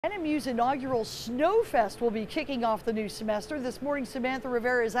NMU's inaugural Snowfest will be kicking off the new semester. This morning, Samantha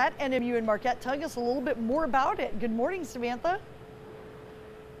Rivera is at NMU in Marquette telling us a little bit more about it. Good morning, Samantha.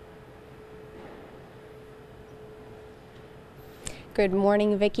 Good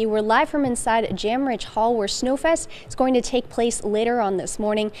morning, Vicki. We're live from inside Jamrich Hall, where Snowfest is going to take place later on this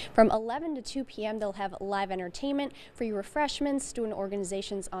morning. From 11 to 2 p.m., they'll have live entertainment, free refreshments, student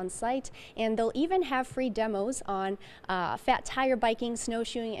organizations on site, and they'll even have free demos on fat tire biking,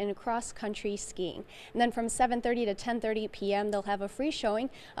 snowshoeing, and cross-country skiing. And then from 7:30 to 10:30 p.m., they'll have a free showing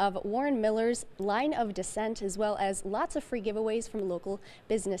of Warren Miller's Line of Descent, as well as lots of free giveaways from local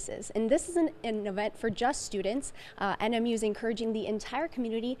businesses. And this is an event for just students. NMU is encouraging the entire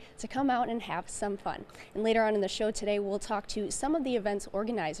community to come out and have some fun. And later on in the show today, we'll talk to some of the event's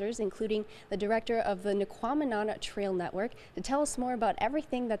organizers, including the director of the Inaugural Trail Network, to tell us more about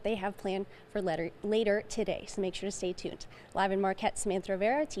everything that they have planned for later today. So make sure to stay tuned. Live in Marquette, Samantha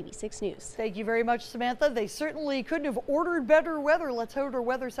Rivera, TV6 News. Thank you very much, Samantha. They certainly couldn't have ordered better weather. Let's go to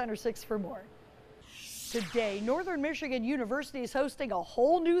Weather Center 6 for more. Today, Northern Michigan University is hosting a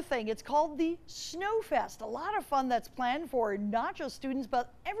whole new thing. It's called the Snowfest. A lot of fun that's planned for not just students,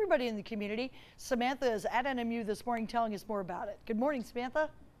 but everybody in the community. Samantha is at NMU this morning telling us more about it. Good morning, Samantha.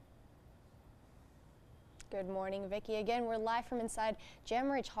 Good morning, Vicki. Again, we're live from inside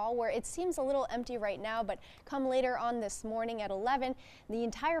Jamrich Hall, where it seems a little empty right now, but come later on this morning at 11, the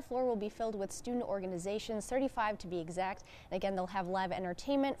entire floor will be filled with student organizations, 35 to be exact. And again, they'll have live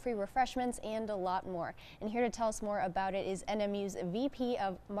entertainment, free refreshments, and a lot more. And here to tell us more about it is NMU's VP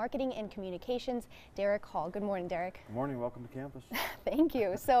of Marketing and Communications, Derek Hall. Good morning, Derek. Good morning. Welcome to campus. Thank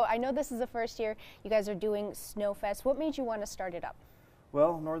you. So I know this is the first year you guys are doing Snowfest. What made you want to start it up?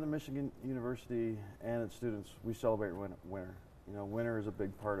 Well, Northern Michigan University and its students, we celebrate winter. You know, winter is a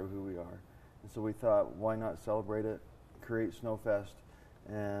big part of who we are. And so we thought, why not celebrate it, create Snowfest,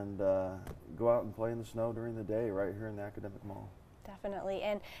 and go out and play in the snow during the day right here in the Academic Mall. Definitely.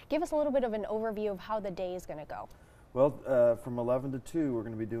 And give us a little bit of an overview of how the day is going to go. Well, from 11 to 2, we're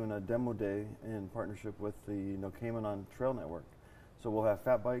going to be doing a demo day in partnership with the Inaugural Trail Network. So we'll have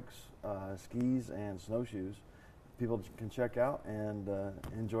fat bikes, skis, and snowshoes. People can check out and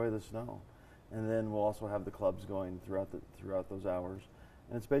enjoy the snow, and then we'll also have the clubs going throughout those hours.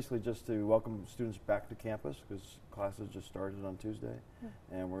 And it's basically just to welcome students back to campus because classes just started on Tuesday,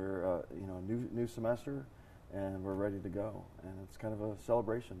 and we're new semester, and we're ready to go. And it's kind of a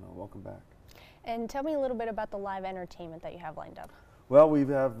celebration. Welcome back. And tell me a little bit about the live entertainment that you have lined up. Well, we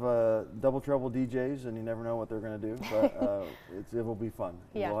have double trouble DJs, and you never know what they're going to do, but it will be fun.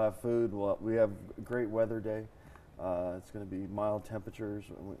 Yeah. We'll have food. We have a great weather day. It's going to be mild temperatures.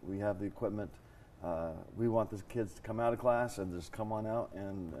 We have the equipment. We want the kids to come out of class and just come on out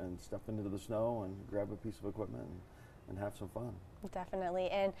and step into the snow and grab a piece of equipment and have some fun.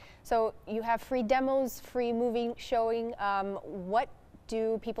 Definitely. And so you have free demos, free movie showing. What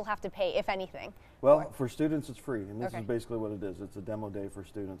do people have to pay, if anything? Well, for students it's free, and this is basically what it is. It's a demo day for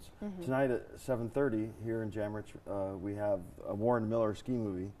students. Tonight at 7:30 here in Jamrich, we have a Warren Miller ski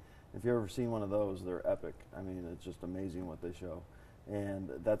movie. If you've ever seen one of those, they're epic. I mean, it's just amazing what they show. And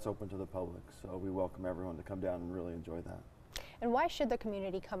that's open to the public, so we welcome everyone to come down and really enjoy that. And why should the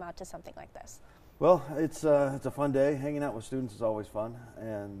community come out to something like this? Well, it's a fun day. Hanging out with students is always fun,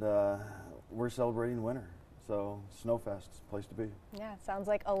 and we're celebrating winter. So Snowfest is a place to be. Yeah, sounds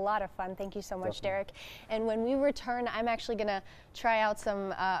like a lot of fun. Thank you so much, Derek. And when we return, I'm actually going to try out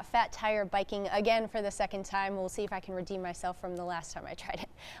some fat tire biking again for the second time. We'll see if I can redeem myself from the last time I tried it.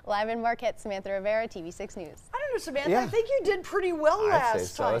 Live in Marquette, Samantha Rivera, TV6 News. I don't know, Samantha. I think you did pretty well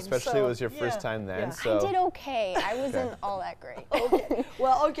last time. I'd say so, especially it was your first time then. Yeah. So. I did okay. I wasn't all that great. Okay.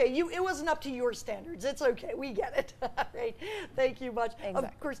 Well, okay. It wasn't up to your standards. It's okay. We get it. All right. Thank you much. Exactly.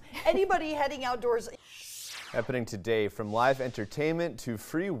 Of course, anybody heading outdoors. Happening today, from live entertainment to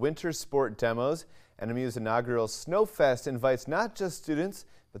free winter sport demos, NMU's inaugural Snowfest invites not just students,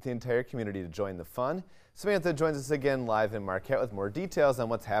 but the entire community to join the fun. Samantha joins us again live in Marquette with more details on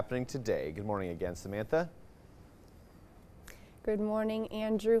what's happening today. Good morning again, Samantha. Good morning,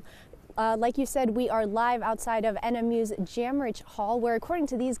 Andrew. Like you said, we are live outside of NMU's Jamrich Hall, where according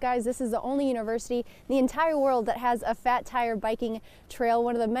to these guys, this is the only university in the entire world that has a fat tire biking trail,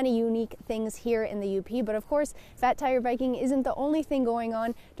 one of the many unique things here in the UP. But of course, fat tire biking isn't the only thing going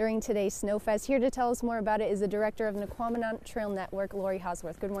on during today's Snowfest. Here to tell us more about it is the director of the Inaugural Trail Network, Lori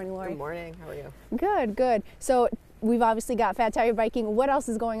Hosworth. Good morning, Lori. Good morning. How are you? Good, good. So we've obviously got fat tire biking. What else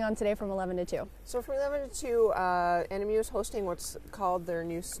is going on today from 11 to 2? So from 11 to 2, NMU is hosting what's called their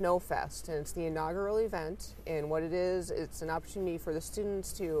new Snowfest, and it's the inaugural event. And what it is, it's an opportunity for the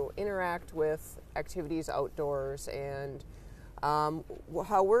students to interact with activities outdoors and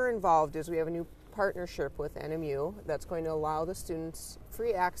How we're involved is we have a new partnership with NMU that's going to allow the students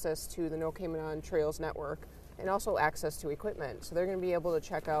free access to the No Cayman on Trails network and also access to equipment. So they're going to be able to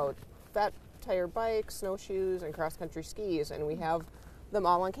check out fat tire bikes, snowshoes, and cross-country skis, and we have them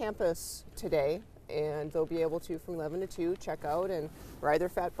all on campus today, and they'll be able to, from 11 to 2, check out and ride their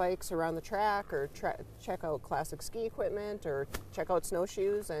fat bikes around the track, or check out classic ski equipment, or check out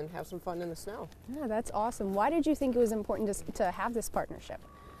snowshoes and have some fun in the snow. Yeah, that's awesome. Why did you think it was important to have this partnership?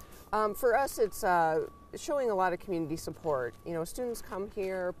 For us, it's showing a lot of community support. You know, students come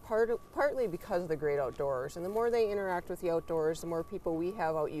here partly because of the great outdoors, and the more they interact with the outdoors, the more people we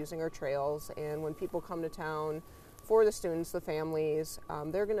have out using our trails, and when people come to town, for the students, the families,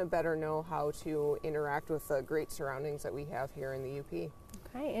 they're going to better know how to interact with the great surroundings that we have here in the UP.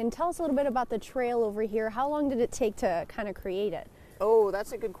 Okay, and tell us a little bit about the trail over here. How long did it take to kind of create it? Oh,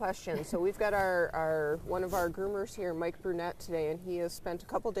 that's a good question. So we've got one of our groomers here, Mike Brunette, today, and he has spent a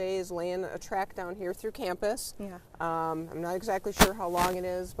couple days laying a track down here through campus. Yeah. I'm not exactly sure how long it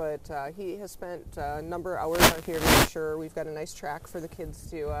is, but he has spent a number of hours out here to make sure we've got a nice track for the kids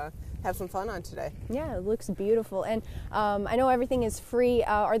to have some fun on today. Yeah, it looks beautiful. And I know everything is free.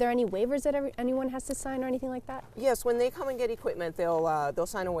 Are there any waivers that anyone has to sign or anything like that? Yes, when they come and get equipment, they'll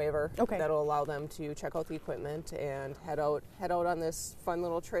sign a waiver. Okay. That'll allow them to check out the equipment and head out on this fun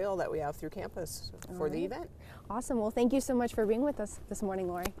little trail that we have through campus for the event. Awesome. Well, thank you so much for being with us this morning,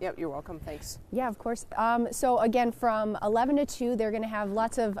 Lori. Yep, you're welcome. Thanks. Yeah, of course. So again, from 11 to 2, they're going to have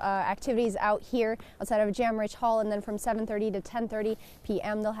lots of activities out here outside of Jamrich Hall, and then from 7:30 to 10:30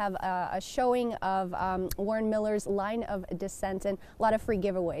 p.m. they'll have a showing of Warren Miller's Line of Descent and a lot of free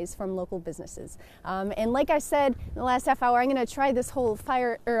giveaways from local businesses. And like I said in the last half hour, I'm going to try this whole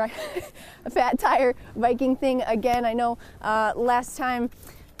fat tire biking thing again. I know last time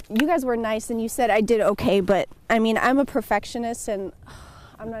you guys were nice and you said I did okay, but I mean, I'm a perfectionist and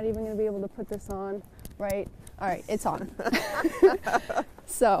I'm not even going to be able to put this on, right? All right, it's on.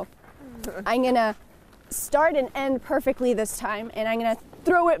 So I'm going to start and end perfectly this time, and I'm going to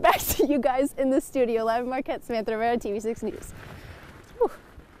throw it back to you guys in the studio. Live Marquette Samantha Rivera, TV6 News. Whew.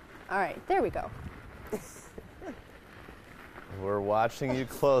 All right, there we go. We're watching you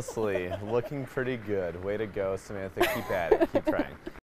closely. Looking pretty good. Way to go, Samantha. Keep at it. Keep trying.